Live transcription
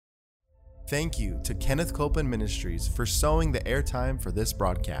Thank you to Kenneth Copeland Ministries for sowing the airtime for this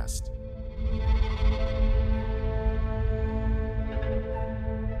broadcast.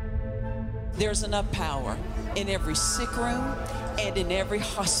 There's enough power in every sick room and in every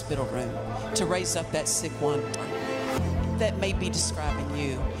hospital room to raise up that sick one. That may be describing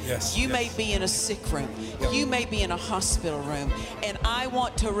you. You may be in a sick room. You may be in a hospital room. And I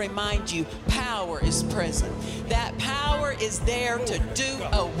want to remind you, power is present. That power is there to do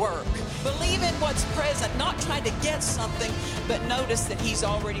a work. Believe in what's present, not trying to get something, but notice that He's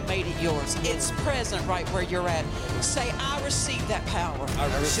already made it yours. It's present right where you're at. Say, I receive that power.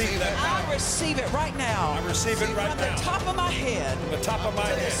 I receive that power. I receive it right now. I receive it right now. From the top of my head. From the top of my to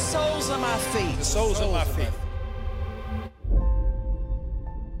head. the soles of my feet. The soles of my feet.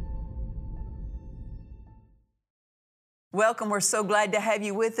 Welcome. We're so glad to have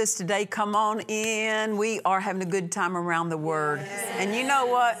you with us today. Come on in. We are having a good time around the Word. Yes. And you know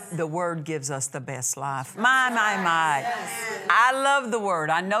what? The Word gives us the best life. My. Yes. I love the Word.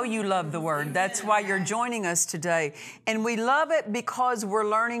 I know you love the Word. That's why you're joining us today. And we love it because we're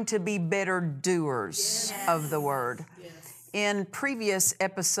learning to be better doers of the Word. Yes. In previous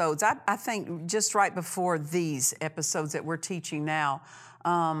episodes, I think just right before these episodes that we're teaching now,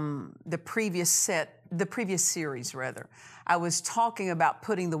 the previous series, I was talking about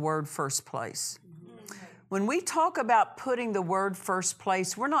putting the Word first place. When we talk about putting the Word first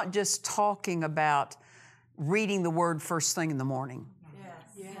place, we're not just talking about reading the Word first thing in the morning.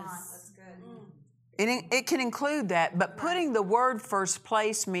 Yes. That's good. It can include that, but putting the Word first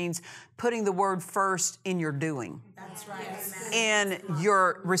place means putting the Word first in your doing. That's right. In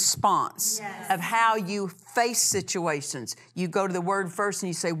your response of how you face situations. You go to the Word first and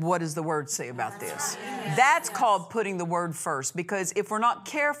you say, what does the Word say about this? That's called putting the Word first, because if we're not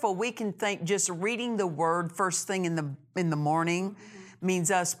careful, we can think just reading the Word first thing in the morning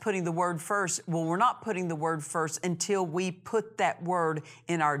means us putting the Word first. Well, we're not putting the Word first until we put that Word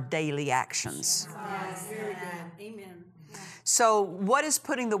in our daily actions. Yes, very good. Amen. So what does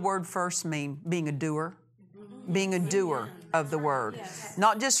putting the Word first mean? Being a doer. Being a doer of the Word.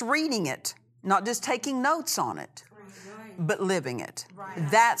 Not just reading it, not just taking notes on it, but living it.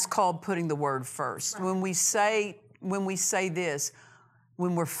 That's called putting the Word first. When we say this,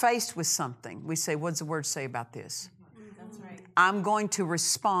 when we're faced with something, we say, what does the Word say about this? I'm going to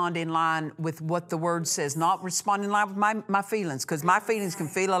respond in line with what the Word says, not respond in line with my feelings, because my feelings can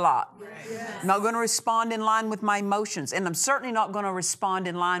feel a lot. I'm not going to respond in line with my emotions, and I'm certainly not going to respond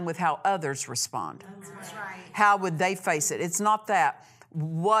in line with how others respond. That's right. How would they face it? It's not that.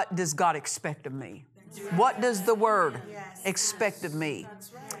 What does God expect of me? What does the Word expect of me?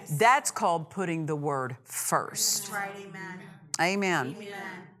 That's called putting the Word first. That's right. Amen.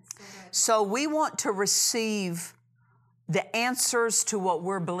 So we want to receive the answers to what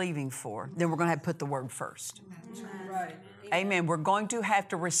we're believing for. Then we're going to have to put the Word first. Amen. We're going to have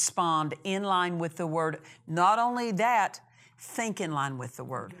to respond in line with the Word. Not only that, think in line with the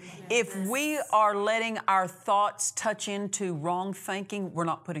Word. If we are letting our thoughts touch into wrong thinking, we're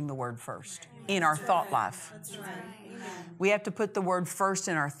not putting the Word first in our thought life. We have to put the Word first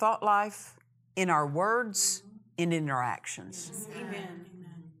in our thought life, in our words, and in our actions. Amen.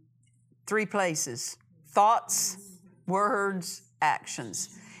 3 places: thoughts, words,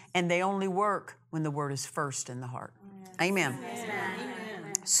 actions. And they only work when the Word is first in the heart. Amen.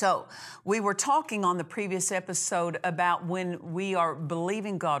 So we were talking on the previous episode about when we are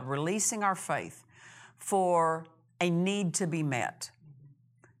believing God, releasing our faith for a need to be met.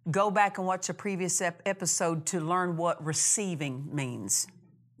 Go back and watch a previous episode to learn what receiving means.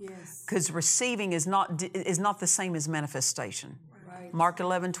 Because receiving is not the same as manifestation. Mark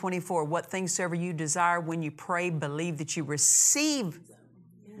 11:24, what things soever you desire when you pray, believe that you receive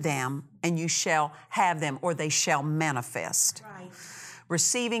them and you shall have them, or they shall manifest.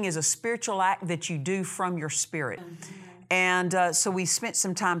 Receiving is a spiritual act that you do from your spirit. And so we spent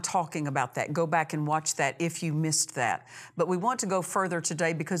some time talking about that. Go back and watch that if you missed that. But we want to go further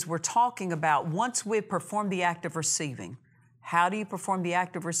today because we're talking about once we've performed the act of receiving. How do you perform the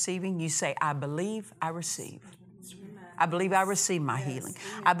act of receiving? You say, I believe, I receive. I believe I receive my healing.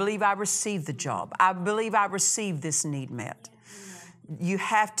 I believe I receive the job. I believe I receive this need met. You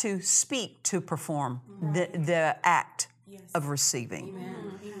have to speak to perform the act of receiving.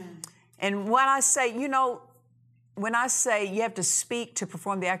 And when I say, you have to speak to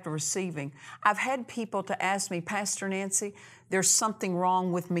perform the act of receiving, I've had people to ask me, Pastor Nancy, there's something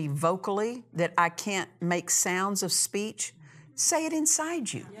wrong with me vocally that I can't make sounds of speech. Say it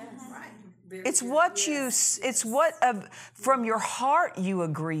inside you. It's what from your heart you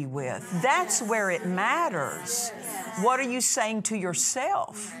agree with. That's where it matters. What are you saying to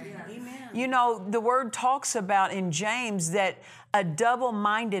yourself? You know, the word talks about in James that a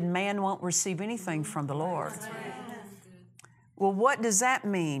double-minded man won't receive anything from the Lord. Well, what does that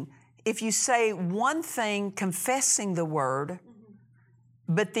mean? If you say one thing confessing the word,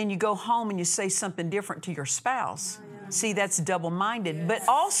 but then you go home and you say something different to your spouse. See, that's double-minded. Yes. But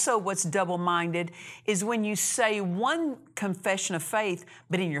also what's double-minded is when you say one confession of faith,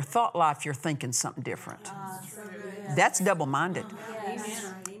 but in your thought life you're thinking something different. That's double-minded.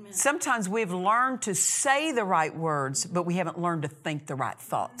 Sometimes we've learned to say the right words, but we haven't learned to think the right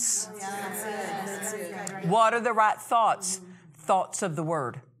thoughts. What are the right thoughts? Thoughts of the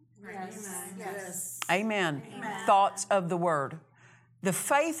Word. Amen. Thoughts of the Word. The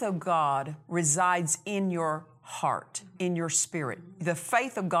faith of God resides in your heart, in your spirit. The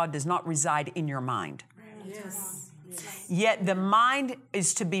faith of God does not reside in your mind. Yet the mind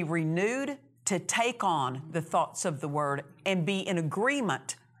is to be renewed to take on the thoughts of the Word and be in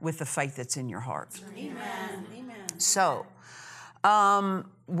agreement with the faith that's in your heart. Amen. So,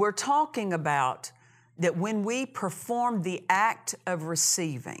 we're talking about that when we perform the act of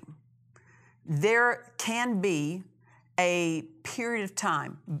receiving, there can be a period of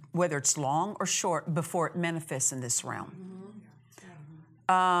time, whether it's long or short, before it manifests in this realm.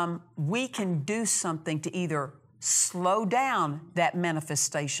 We can do something to either slow down that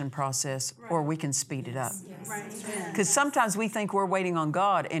manifestation process or we can speed it up. Because sometimes we think we're waiting on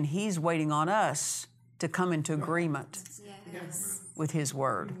God and He's waiting on us to come into agreement with His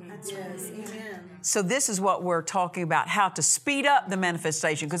Word. So this is what we're talking about, how to speed up the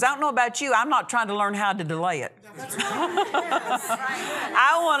manifestation. Because I don't know about you, I'm not trying to learn how to delay it.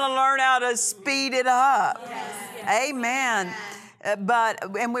 I want to learn how to speed it up. Amen.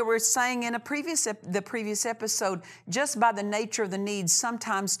 And we were saying in the previous episode, just by the nature of the needs,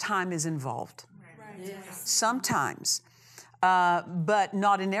 sometimes time is involved. Sometimes. But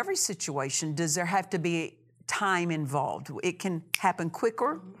not in every situation does there have to be time involved. It can happen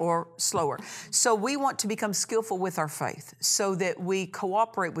quicker or slower. So we want to become skillful with our faith so that we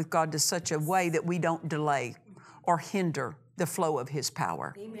cooperate with God to such a way that we don't delay or hinder the flow of His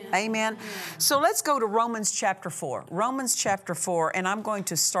power. Amen. So let's go to Romans chapter 4. Romans chapter 4, and I'm going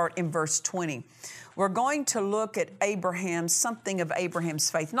to start in verse 20. We're going to look at something of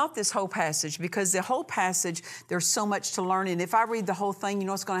Abraham's faith. Not this whole passage, because the whole passage, there's so much to learn. And if I read the whole thing, you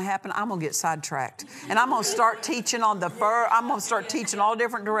know what's going to happen? I'm going to get sidetracked. And I'm going to start teaching I'm going to start teaching all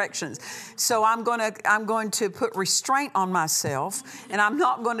different directions. So I'm going to put restraint on myself, and I'm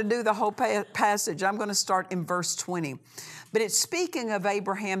not going to do the whole passage. I'm going to start in verse 20. But it's speaking of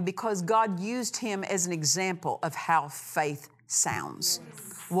Abraham because God used him as an example of how faith sounds.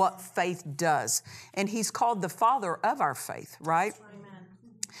 What faith does. And He's called the father of our faith, right? Amen.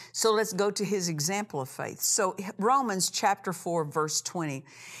 So let's go to His example of faith. So Romans chapter 4, verse 20,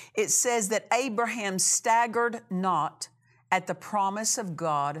 it says that Abraham staggered not at the promise of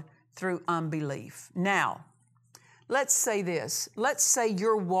God through unbelief. Now, let's say this. Let's say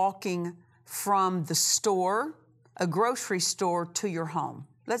you're walking from the store, a grocery store, to your home.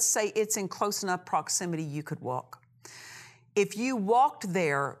 Let's say it's in close enough proximity you could walk. If you walked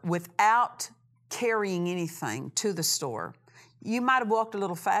there without carrying anything to the store, you might have walked a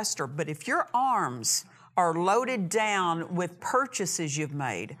little faster. But if your arms are loaded down with purchases you've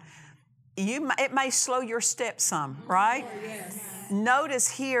made, it may slow your steps some, right? Yes. Notice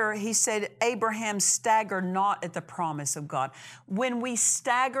here, he said, Abraham staggered not at the promise of God. When we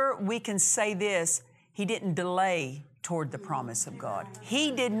stagger, we can say this, he didn't delay toward the promise of God.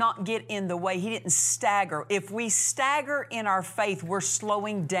 He did not get in the way. He didn't stagger. If we stagger in our faith, we're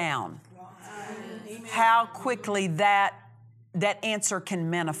slowing down. How quickly that answer can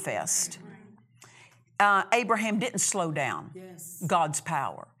manifest. Abraham didn't slow down God's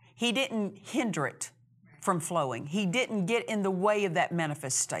power. He didn't hinder it from flowing. He didn't get in the way of that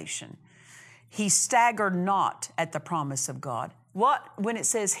manifestation. He staggered not at the promise of God. When it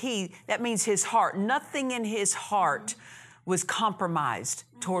says he, that means his heart. Nothing in his heart was compromised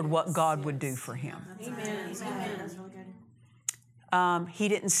toward what God would do for him. He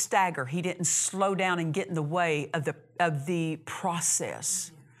didn't stagger. He didn't slow down and get in the way of the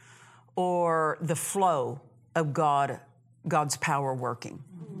process or the flow of God's power working.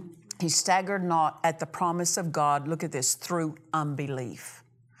 He staggered not at the promise of God, look at this, through unbelief.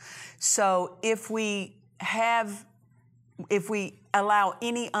 So if we allow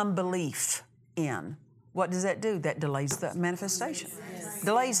any unbelief in, what does that do? That delays the manifestation. Yes.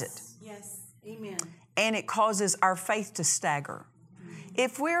 Delays it. Yes. Amen. And it causes our faith to stagger.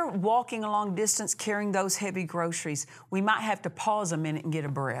 If we're walking a long distance carrying those heavy groceries, we might have to pause a minute and get a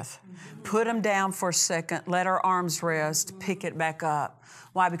breath. Put them down for a second, let our arms rest, pick it back up.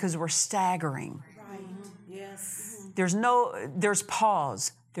 Why? Because we're staggering. Right. Yes. There's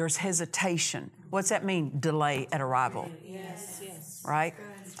pause, there's hesitation. What's that mean? Delay at arrival. Yes. Yes. Right?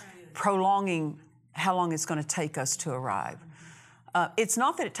 Prolonging how long it's going to take us to arrive. It's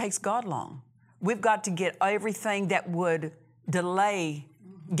not that it takes God long. We've got to get everything that would delay,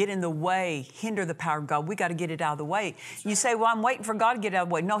 get in the way, hinder the power of God. We got to get it out of the way. You say, well, I'm waiting for God to get it out of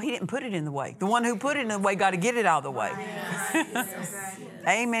the way. No, He didn't put it in the way. The one who put it in the way got to get it out of the way.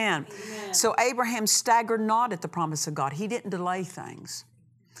 Amen. So Abraham staggered not at the promise of God. He didn't delay things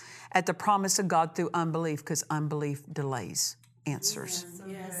at the promise of God through unbelief, because unbelief delays answers.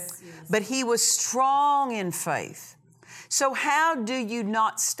 Yes. But he was strong in faith. So how do you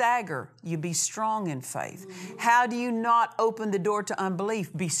not stagger? You be strong in faith. How do you not open the door to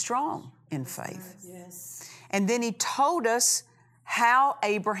unbelief? Be strong in faith. Yes. And then he told us how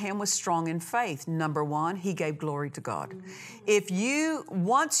Abraham was strong in faith. Number one, he gave glory to God.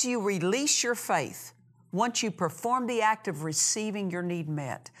 Once you release your faith, once you perform the act of receiving your need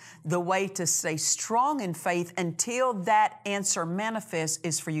met, the way to stay strong in faith until that answer manifests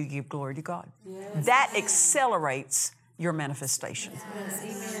is for you to give glory to God. Yes. That accelerates your manifestation. Yes.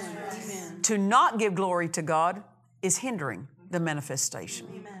 Amen. To not give glory to God is hindering the manifestation.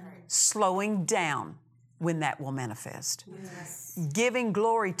 Amen. Slowing down when that will manifest. Yes. Giving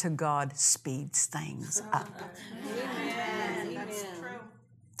glory to God speeds things up. Amen. That's true.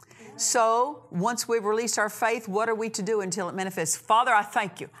 So, once we've released our faith, what are we to do until it manifests? Father, I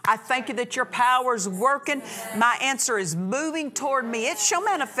thank you. I thank you that your power is working. My answer is moving toward me. It shall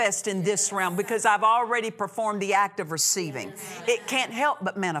manifest in this realm because I've already performed the act of receiving. It can't help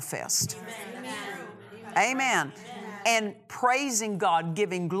but manifest. Amen. And praising God,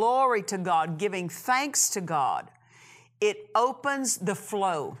 giving glory to God, giving thanks to God, it opens the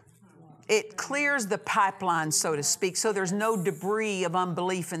flow. It clears the pipeline, so to speak, so there's no debris of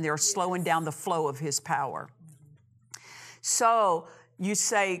unbelief in there slowing down the flow of His power. So you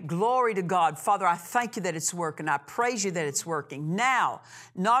say, glory to God. Father, I thank you that it's working. I praise you that it's working. Now,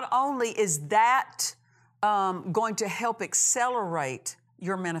 not only is that going to help accelerate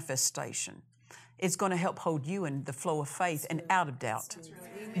your manifestation, it's going to help hold you in the flow of faith and out of doubt.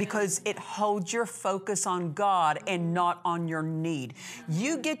 Because it holds your focus on God and not on your need.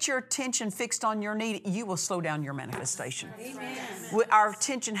 You get your attention fixed on your need, you will slow down your manifestation. Amen. Our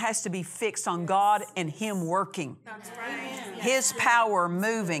attention has to be fixed on God and Him working. His power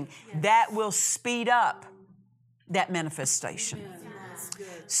moving. That will speed up that manifestation.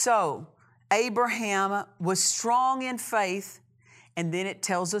 So, Abraham was strong in faith, and then it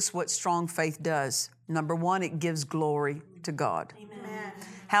tells us what strong faith does. Number one, it gives glory to God. Amen.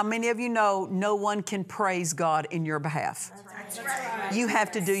 How many of you know no one can praise God in your behalf? That's right. You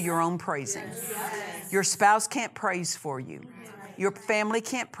have to do your own praising. Your spouse can't praise for you. Your family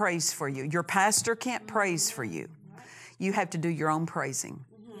can't praise for you. Your pastor can't praise for you. You have to do your own praising.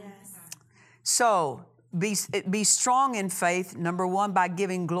 So be strong in faith, number one, by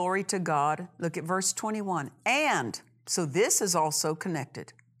giving glory to God. Look at verse 21. And, so this is also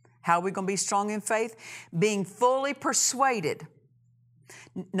connected. How are we going to be strong in faith? Being fully persuaded.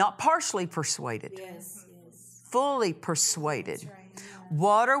 Not partially persuaded. Yes. Fully persuaded. Right.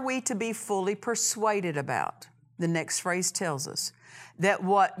 What are we to be fully persuaded about? The next phrase tells us that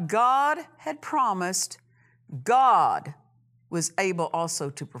what God had promised, God was able also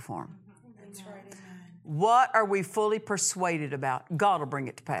to perform. That's right. Amen. What are we fully persuaded about? God will bring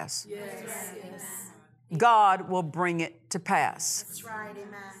it to pass. Yes. God will bring it to pass. That's right.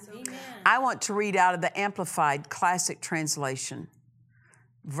 Amen. I want to read out of the Amplified Classic Translation.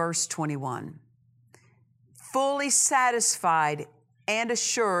 Verse 21, fully satisfied and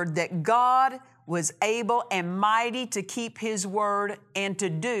assured that God was able and mighty to keep His word and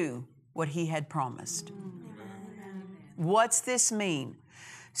to do what He had promised. What's this mean?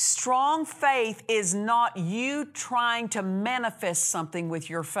 Strong faith is not you trying to manifest something with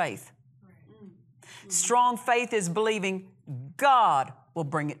your faith. Strong faith is believing God will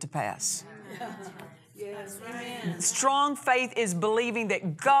bring it to pass. Yes. Amen. Strong faith is believing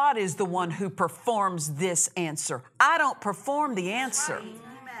that God is the one who performs this answer. I don't perform the answer. Amen.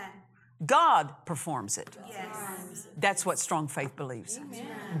 God performs it. Yes. That's what strong faith believes.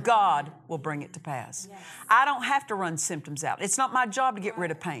 Amen. God will bring it to pass. Yes. I don't have to run symptoms out. It's not my job to get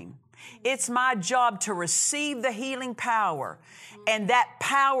rid of pain. It's my job to receive the healing power. And that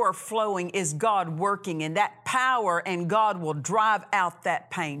power flowing is God working. And that power and God will drive out that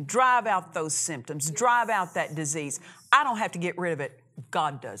pain, drive out those symptoms, drive out that disease. I don't have to get rid of it.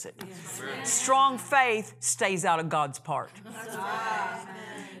 God does it. Strong faith stays out of God's part.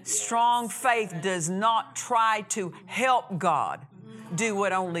 Strong faith does not try to help God do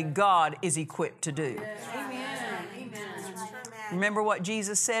what only God is equipped to do. Remember what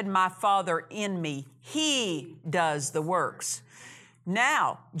Jesus said, my Father in me, He does the works.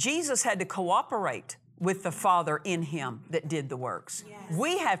 Now, Jesus had to cooperate with the Father in Him that did the works. Yes.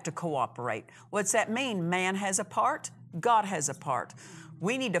 We have to cooperate. What's that mean? Man has a part, God has a part.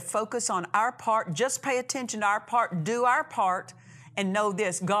 We need to focus on our part, just pay attention to our part, do our part, and know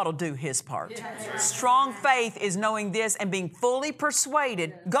this, God will do His part. Yes. Strong faith is knowing this and being fully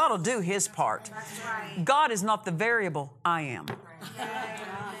persuaded, God will do His part. Right. God is not the variable, I am.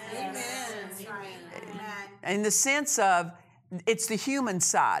 Amen. In the sense of, it's the human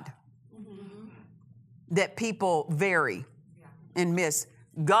side that people vary and miss.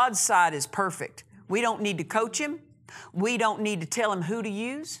 God's side is perfect. We don't need to coach Him. We don't need to tell Him who to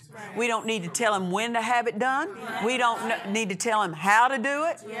use. We don't need to tell Him when to have it done. We don't need to tell Him how to do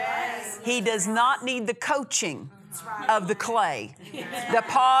it. He does not need the coaching of the clay. The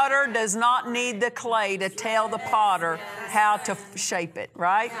potter does not need the clay to tell the potter how to shape it,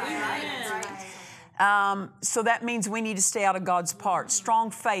 right? So that means we need to stay out of God's part.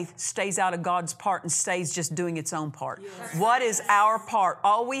 Strong faith stays out of God's part and stays just doing its own part. Yes. What is our part?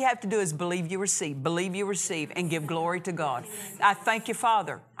 All we have to do is believe you receive, and give glory to God. I thank you,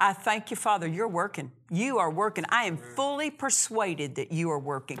 Father. I thank you, Father. You're working. You are working. I am fully persuaded that you are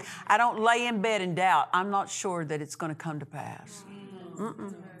working. I don't lay in bed in doubt. I'm not sure that it's going to come to pass.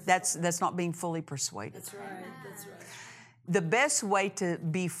 That's not being fully persuaded. That's right. That's right. The best way to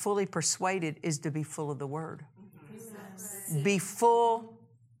be fully persuaded is to be full of the Word. Be full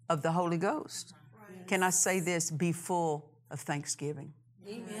of the Holy Ghost. Can I say this? Be full of thanksgiving.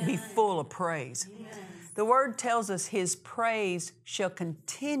 Amen. Be full of praise. Amen. The Word tells us His praise shall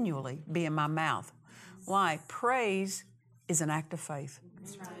continually be in my mouth. Why? Praise is an act of faith.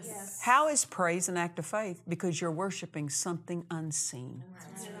 Right. Yes. How is praise an act of faith? Because you're worshiping something unseen.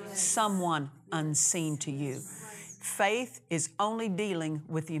 Right. Someone unseen to you. Faith is only dealing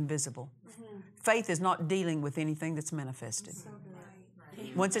with the invisible. Faith is not dealing with anything that's manifested.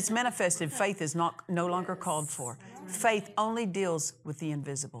 Once it's manifested, faith is no longer called for. Faith only deals with the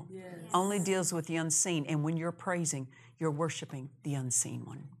invisible, only deals with the unseen. And when you're praising, you're worshiping the unseen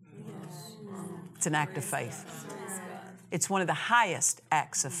one. It's an act of faith. It's one of the highest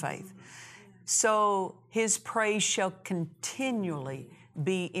acts of faith. So His praise shall continually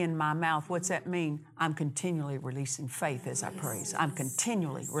be in my mouth. What's that mean? I'm continually releasing faith as I praise. I'm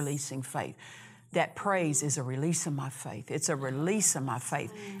continually releasing faith. That praise is a release of my faith. It's a release of my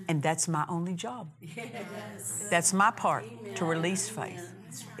faith. And that's my only job. That's my part, to release faith.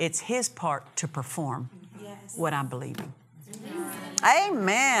 It's His part to perform what I'm believing.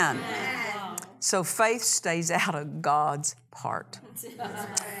 Amen. So faith stays out of God's part.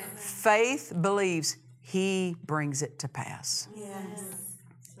 Faith believes He brings it to pass.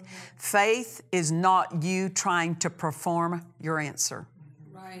 Faith is not you trying to perform your answer.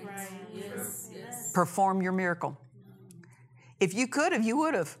 Right. Yes. Perform your miracle. If you could have, you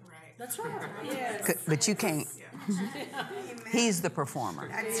would have. That's right. Yes. But you can't. He's the performer.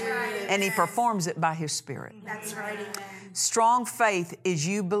 That's right. And He performs it by His Spirit. That's right. Strong faith is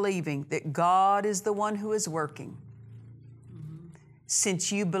you believing that God is the one who is working.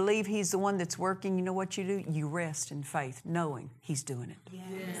 Since you believe He's the one that's working, you know what you do? You rest in faith, knowing He's doing it.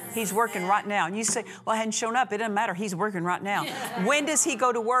 Yes. He's working right now. And you say, well, I hadn't shown up. It doesn't matter. He's working right now. Yes. When does He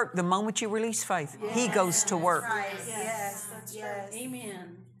go to work? The moment you release faith. Yes. He goes to work. That's right. Yes. That's right.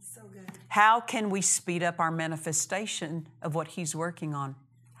 Amen. So good. How can we speed up our manifestation of what He's working on?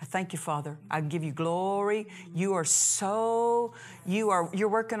 I thank you, Father. I give you glory. You're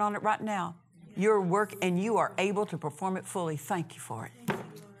working on it right now. Your work, and you are able to perform it fully. Thank you for it.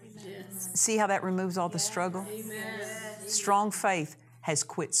 Yes. See how that removes all the struggle? Amen. Strong faith has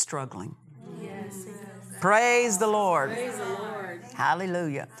quit struggling. Yes. Praise the Lord. Praise the Lord.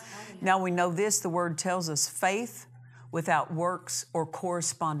 Hallelujah. Now we know this, the Word tells us faith without works or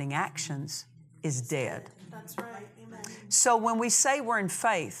corresponding actions is dead. That's right. Amen. So when we say we're in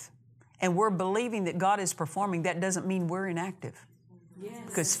faith and we're believing that God is performing, that doesn't mean we're inactive.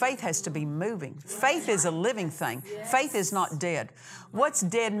 Because faith has to be moving. Faith is a living thing. Faith is not dead. What's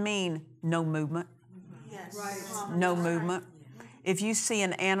dead mean? No movement. No movement. If you see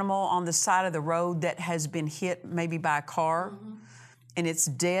an animal on the side of the road that has been hit maybe by a car and it's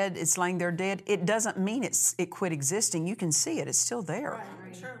dead, it's laying there dead, it doesn't mean it quit existing. You can see it. It's still there.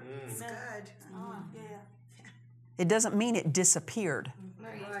 It's good. It doesn't mean it disappeared.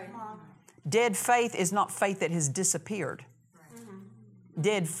 Dead faith is not faith that has disappeared.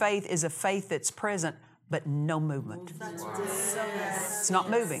 Dead faith is a faith that's present, but no movement. It's not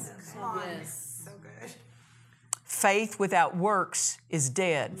moving. Faith without works is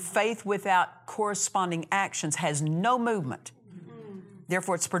dead. Faith without corresponding actions has no movement.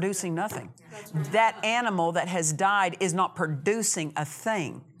 Therefore, it's producing nothing. That animal that has died is not producing a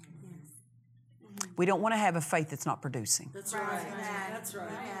thing. We don't want to have a faith that's not producing. That's right. That's right.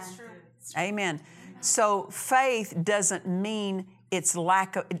 Amen. So faith doesn't mean there's a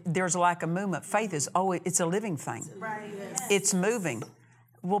lack of movement. Faith is always, it's a living thing. Right. It's moving.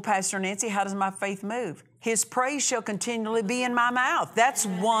 Well, Pastor Nancy, how does my faith move? His praise shall continually be in my mouth. That's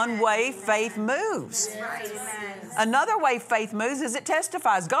one way faith moves. Another way faith moves is it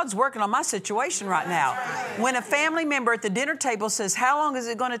testifies. God's working on my situation right now. When a family member at the dinner table says, how long is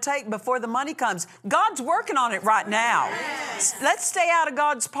it going to take before the money comes? God's working on it right now. Let's stay out of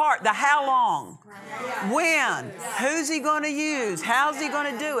God's part. The how long, when, who's He going to use, how's He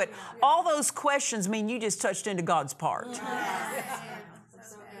going to do it? All those questions mean you just touched into God's part.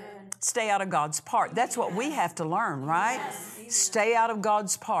 Stay out of God's part. That's what we have to learn, right? Stay out of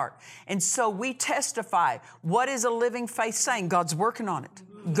God's part. And so we testify. What is a living faith saying? God's working on it.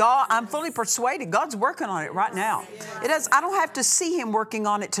 God, I'm fully persuaded God's working on it right now. I don't have to see Him working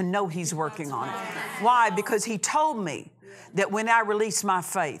on it to know He's working on it. Why? Because He told me that when I release my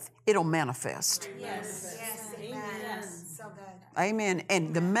faith, it'll manifest. Yes. Amen. So good. Amen.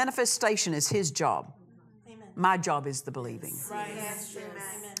 And the manifestation is His job. My job is the believing. Yes.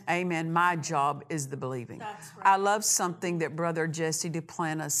 Amen. My job is the believing. I love something that Brother Jesse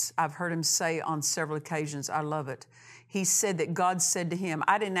Duplantis, I've heard him say on several occasions. I love it. He said that God said to him,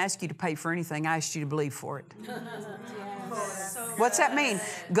 I didn't ask you to pay for anything. I asked you to believe for it. What's that mean?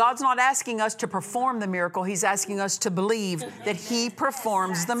 God's not asking us to perform the miracle. He's asking us to believe that He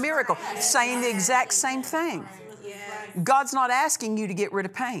performs the miracle. Saying the exact same thing. God's not asking you to get rid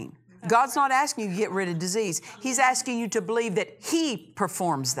of pain. God's not asking you to get rid of disease. He's asking you to believe that He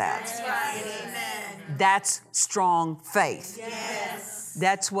performs that. That's strong faith.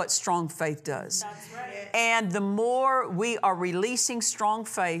 That's what strong faith does. And the more we are releasing strong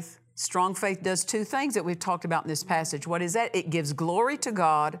faith does two things that we've talked about in this passage. What is that? It gives glory to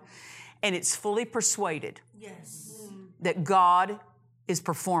God, and it's fully persuaded that God is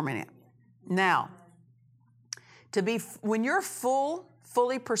performing it. Now, when you're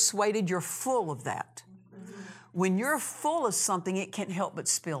fully persuaded, you're full of that. When you're full of something, it can't help but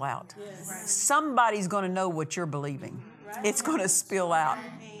spill out. Somebody's going to know what you're believing. It's going to spill out.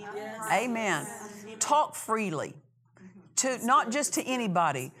 Amen. Talk freely, not just to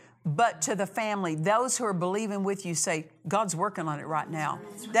anybody, but to the family. Those who are believing with you, say, God's working on it right now.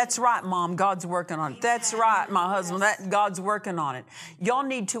 That's right, Mom, God's working on it. That's right, my husband, God's working on it.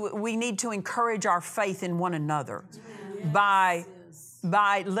 We need to encourage our faith in one another by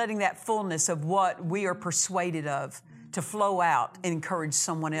letting that fullness of what we are persuaded of to flow out and encourage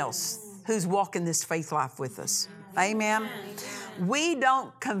someone else who's walking this faith life with us. Amen. We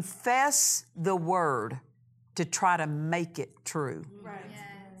don't confess the Word to try to make it true.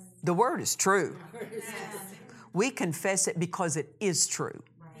 The Word is true. We confess it because it is true.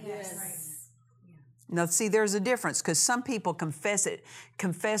 Now, see, there's a difference, because some people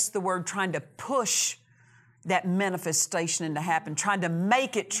confess the Word trying to push that manifestation into happen, trying to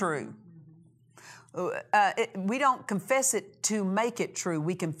make it true. We don't confess it to make it true.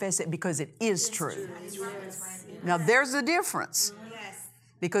 We confess it because it is true. Now, there's a difference.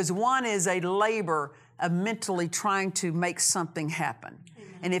 Because one is a labor of mentally trying to make something happen.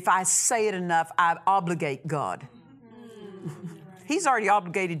 And if I say it enough, I obligate God. He's already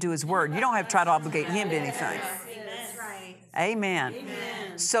obligated to His Word. You don't have to try to obligate Him to anything. Amen.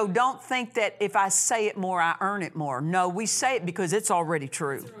 So don't think that if I say it more, I earn it more. No, we say it because it's already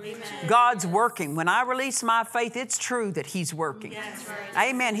true. God's working. When I release my faith, it's true that He's working.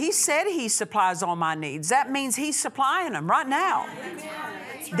 Amen. He said He supplies all my needs. That means He's supplying them right now.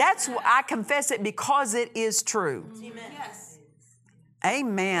 That's why I confess it, because it is true.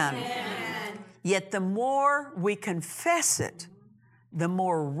 Amen. Yet the more we confess it, the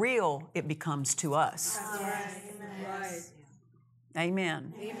more real it becomes to us.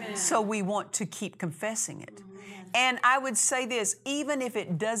 Amen. So we want to keep confessing it. And I would say this, even if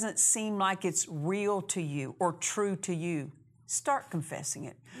it doesn't seem like it's real to you or true to you, start confessing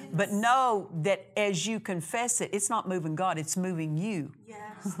it. But know that as you confess it, it's not moving God, it's moving you.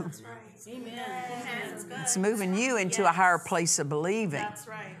 Yes, that's right. Amen. It's moving you into a higher place of believing. That's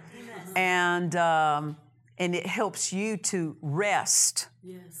right. Amen. And it helps you to rest,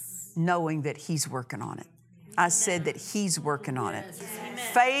 knowing that He's working on it. I said that He's working on it.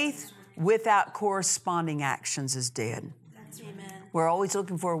 Faith without corresponding actions is dead. We're always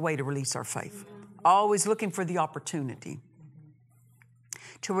looking for a way to release our faith. Always looking for the opportunity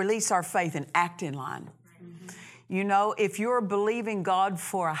to release our faith and act in line. You know, if you're believing God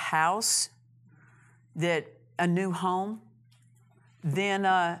for a house, a new home,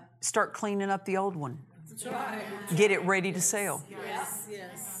 then start cleaning up the old one. That's right. Get it ready to sell.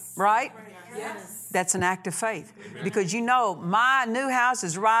 Yes. Right? Yes. That's an act of faith. Because you know, my new house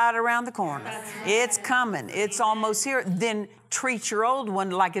is right around the corner. It's coming. It's almost here. Then treat your old one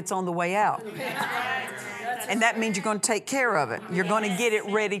like it's on the way out. And that means you're going to take care of it. You're going to get it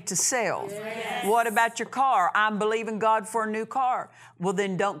ready to sell. What about your car? I'm believing God for a new car. Well,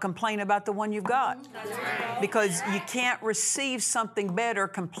 then don't complain about the one you've got. Because you can't receive something better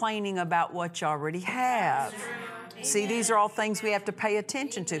complaining about what you already have. See, these are all things we have to pay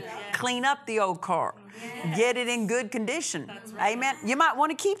attention to. Clean up the old car. Get it in good condition. Amen. You might want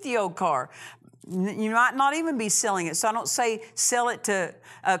to keep the old car. You might not even be selling it. So I don't say sell it to,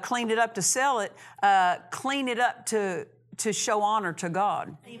 clean it up to sell it. Clean it up to show honor to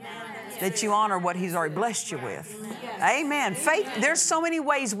God. Amen. That you honor what He's already blessed you with. Yes. Amen. Faith, there's so many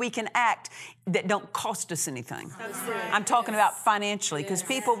ways we can act that don't cost us anything. I'm talking about financially, because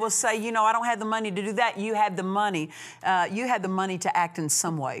people will say, you know, I don't have the money to do that. You have the money. You have the money to act in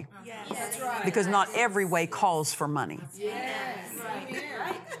some way. Yes. That's right. Because not every way calls for money. Yes.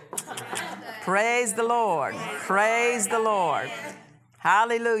 Praise the Lord. Praise the Lord.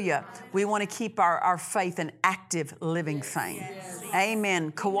 Hallelujah. We want to keep our faith an active, living thing.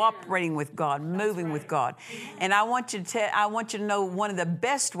 Amen. Cooperating with God, moving with God. And I want you to know one of the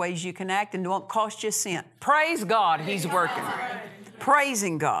best ways you can act and it won't cost you a cent. Praise God, He's working.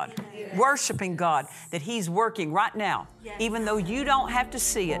 Praising God, worshiping God, that He's working right now. Even though you don't have to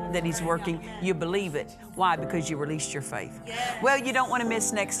see it, that He's working, you believe it. Why? Because you released your faith. Well, you don't want to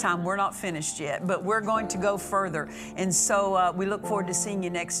miss next time. We're not finished yet, but we're going to go further. And so we look forward to seeing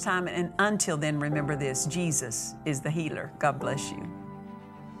you next time. And until then, remember this, Jesus is the healer. God bless you.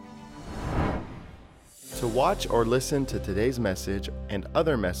 To watch or listen to today's message and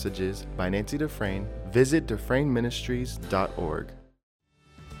other messages by Nancy Dufresne, visit DufresneMinistries.org.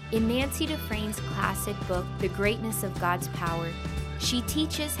 In Nancy Dufresne's classic book, The Greatness of God's Power, she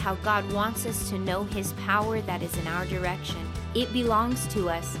teaches how God wants us to know His power that is in our direction. It belongs to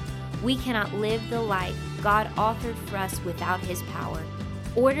us. We cannot live the life God authored for us without His power.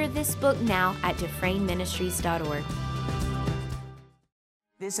 Order this book now at DufresneMinistries.org.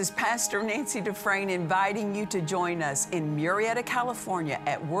 This is Pastor Nancy Dufresne inviting you to join us in Murrieta, California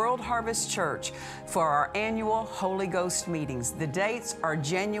at World Harvest Church for our annual Holy Ghost meetings. The dates are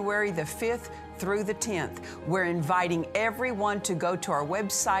January the 5th through the 10th. We're inviting everyone to go to our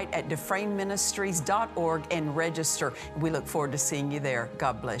website at DufresneMinistries.org and register. We look forward to seeing you there.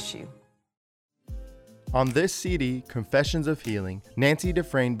 God bless you. On this CD, Confessions of Healing, Nancy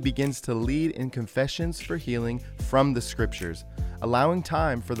Dufresne begins to lead in confessions for healing from the Scriptures, allowing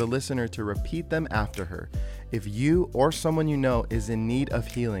time for the listener to repeat them after her. If you or someone you know is in need of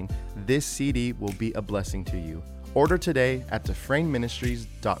healing, this CD will be a blessing to you. Order today at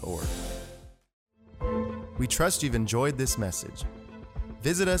DufresneMinistries.org. We trust you've enjoyed this message.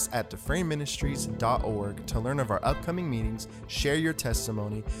 Visit us at DufresneMinistries.org to learn of our upcoming meetings, share your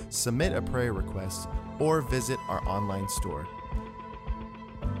testimony, submit a prayer request, or visit our online store.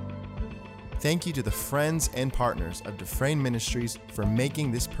 Thank you to the friends and partners of Dufresne Ministries for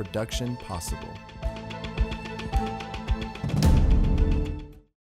making this production possible.